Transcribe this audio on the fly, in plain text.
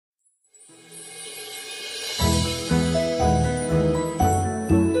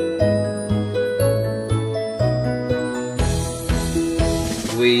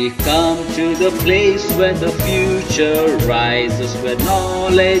We come to the place where the future rises, where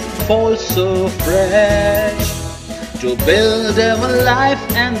knowledge falls so fresh. To build our life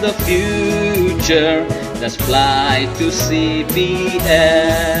and the future, let's fly to CPS.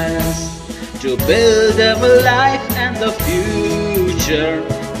 To build our life and the future,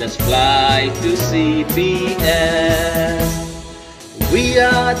 let's fly to CPS. We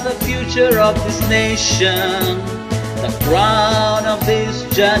are the future of this nation, the crown of this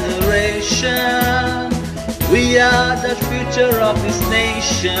generation. We are the future of this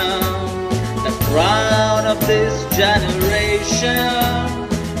nation, the crown of this generation.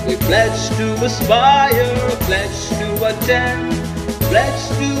 We pledge to aspire, pledge to attend, pledge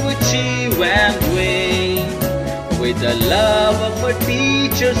to achieve and win. With the love of our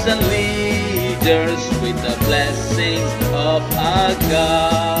teachers and leaders, with the blessings of our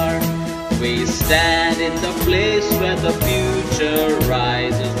God, we stand in the place where the future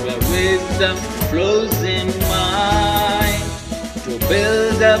rises, where wisdom flows in mind. To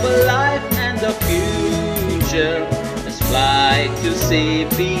build our life and the future, let's fly to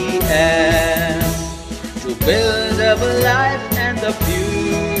CPS. To build our life and the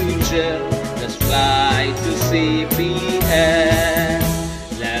future, let's fly to CPS.